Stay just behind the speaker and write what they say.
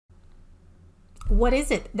What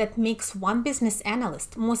is it that makes one business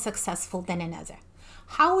analyst more successful than another?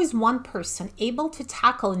 How is one person able to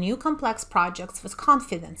tackle new complex projects with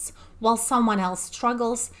confidence while someone else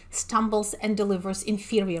struggles, stumbles, and delivers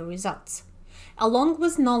inferior results? Along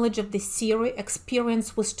with knowledge of the theory,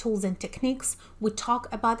 experience with tools and techniques, we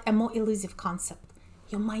talk about a more elusive concept,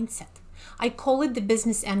 your mindset. I call it the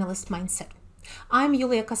business analyst mindset. I'm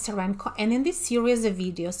Yulia, and in this series of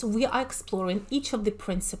videos, we are exploring each of the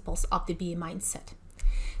principles of the BE mindset.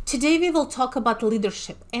 Today, we will talk about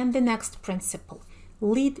leadership and the next principle,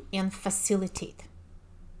 lead and facilitate.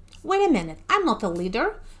 Wait a minute, I'm not a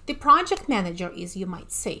leader. The project manager is, you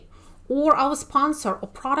might say, or our sponsor or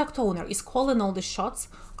product owner is calling all the shots.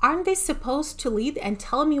 Aren't they supposed to lead and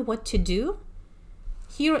tell me what to do?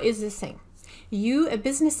 Here is the thing. You, a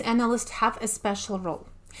business analyst, have a special role.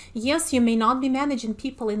 Yes, you may not be managing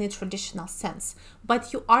people in a traditional sense,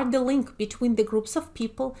 but you are the link between the groups of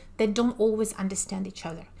people that don't always understand each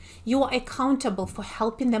other. You are accountable for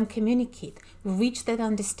helping them communicate, reach that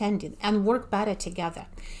understanding, and work better together.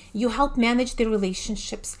 You help manage the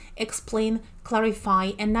relationships, explain,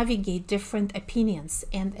 clarify, and navigate different opinions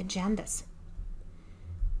and agendas.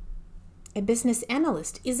 A business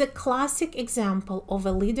analyst is a classic example of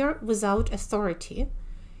a leader without authority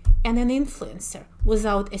and an influencer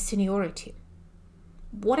without a seniority.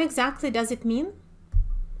 What exactly does it mean?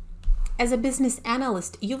 As a business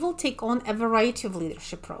analyst, you will take on a variety of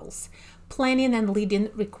leadership roles, planning and leading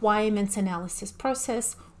requirements analysis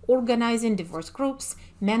process, organizing diverse groups,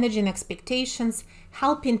 managing expectations,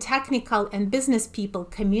 helping technical and business people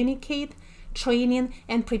communicate, training,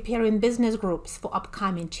 and preparing business groups for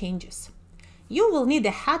upcoming changes. You will need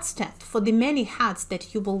a hat stand for the many hats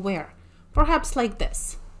that you will wear, perhaps like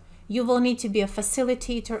this. You will need to be a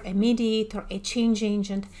facilitator, a mediator, a change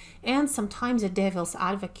agent, and sometimes a devil's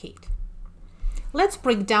advocate. Let's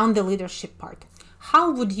break down the leadership part. How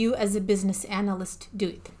would you as a business analyst do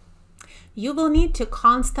it? You will need to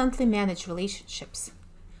constantly manage relationships.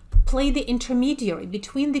 Play the intermediary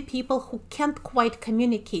between the people who can't quite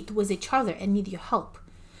communicate with each other and need your help.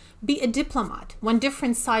 Be a diplomat when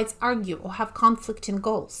different sides argue or have conflicting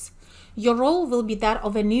goals. Your role will be that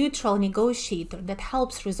of a neutral negotiator that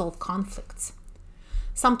helps resolve conflicts.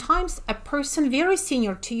 Sometimes a person very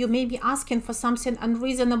senior to you may be asking for something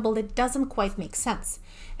unreasonable that doesn't quite make sense,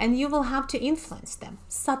 and you will have to influence them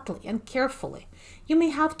subtly and carefully. You may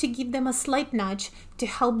have to give them a slight nudge to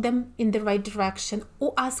help them in the right direction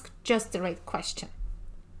or ask just the right question.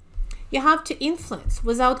 You have to influence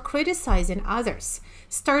without criticizing others,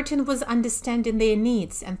 starting with understanding their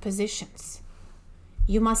needs and positions.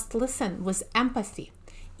 You must listen with empathy.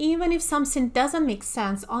 Even if something doesn't make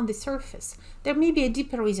sense on the surface, there may be a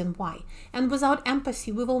deeper reason why, and without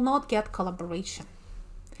empathy, we will not get collaboration.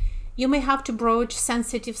 You may have to broach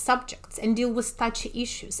sensitive subjects and deal with touchy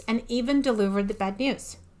issues and even deliver the bad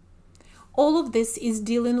news. All of this is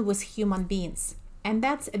dealing with human beings, and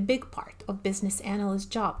that's a big part of business analyst's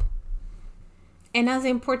job. Another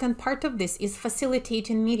important part of this is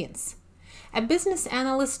facilitating meetings. A business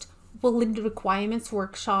analyst will lead requirements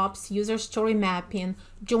workshops, user story mapping,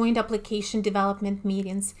 joint application development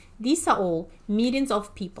meetings. These are all meetings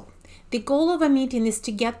of people. The goal of a meeting is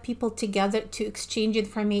to get people together to exchange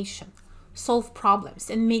information, solve problems,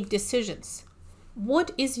 and make decisions.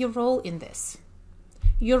 What is your role in this?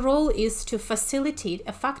 Your role is to facilitate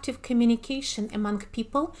effective communication among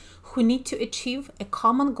people who need to achieve a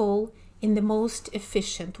common goal in the most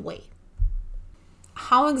efficient way.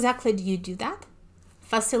 How exactly do you do that?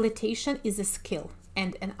 Facilitation is a skill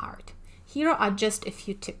and an art. Here are just a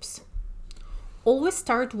few tips. Always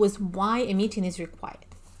start with why a meeting is required.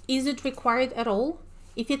 Is it required at all?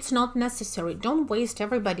 If it's not necessary, don't waste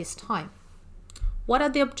everybody's time. What are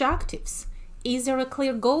the objectives? Is there a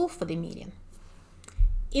clear goal for the meeting?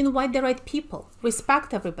 Invite the right people.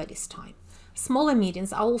 Respect everybody's time. Smaller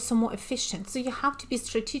meetings are also more efficient, so you have to be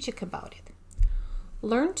strategic about it.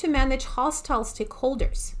 Learn to manage hostile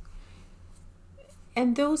stakeholders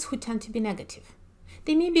and those who tend to be negative.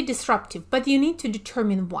 They may be disruptive, but you need to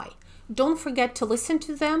determine why. Don't forget to listen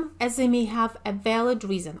to them, as they may have a valid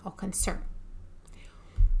reason or concern.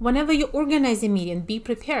 Whenever you organize a meeting, be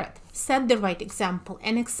prepared, set the right example,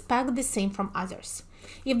 and expect the same from others.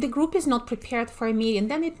 If the group is not prepared for a meeting,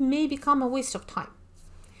 then it may become a waste of time.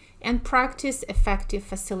 And practice effective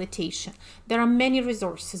facilitation. There are many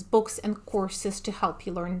resources, books, and courses to help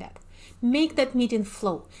you learn that. Make that meeting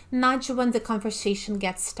flow. Nudge when the conversation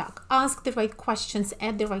gets stuck. Ask the right questions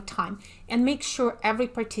at the right time, and make sure every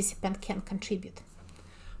participant can contribute.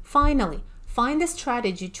 Finally, find a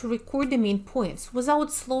strategy to record the main points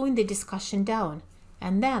without slowing the discussion down,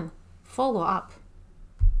 and then follow up.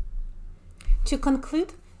 To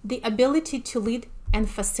conclude, the ability to lead and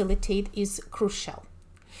facilitate is crucial.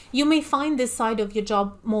 You may find this side of your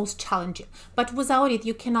job most challenging, but without it,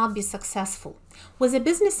 you cannot be successful. With a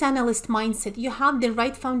business analyst mindset, you have the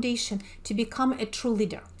right foundation to become a true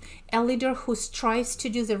leader, a leader who strives to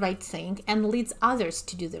do the right thing and leads others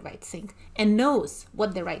to do the right thing and knows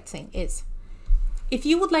what the right thing is. If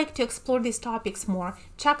you would like to explore these topics more,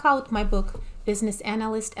 check out my book, Business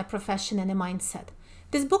Analyst, A Profession and a Mindset.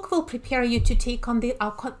 This book will prepare you to take on the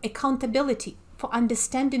accountability for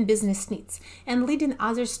understanding business needs and leading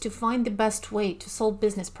others to find the best way to solve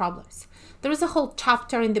business problems. There is a whole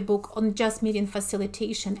chapter in the book on just meeting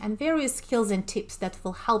facilitation and various skills and tips that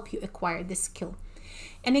will help you acquire this skill.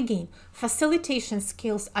 And again, facilitation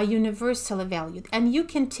skills are universally valued and you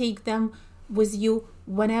can take them with you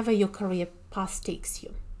whenever your career path takes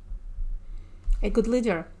you. A good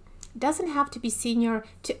leader doesn't have to be senior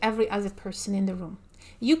to every other person in the room.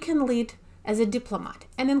 You can lead as a diplomat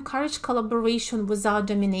and encourage collaboration without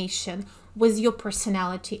domination with your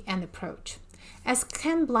personality and approach. As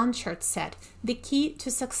Ken Blanchard said, the key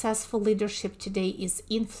to successful leadership today is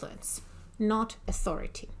influence, not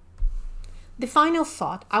authority. The final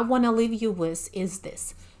thought I want to leave you with is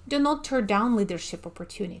this. Do not turn down leadership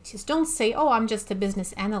opportunities. Don't say, oh, I'm just a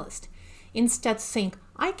business analyst. Instead, think,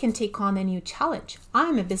 I can take on a new challenge.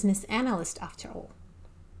 I'm a business analyst after all.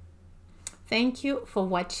 Thank you for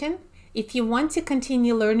watching. If you want to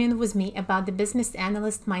continue learning with me about the business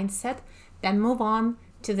analyst mindset, then move on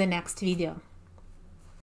to the next video.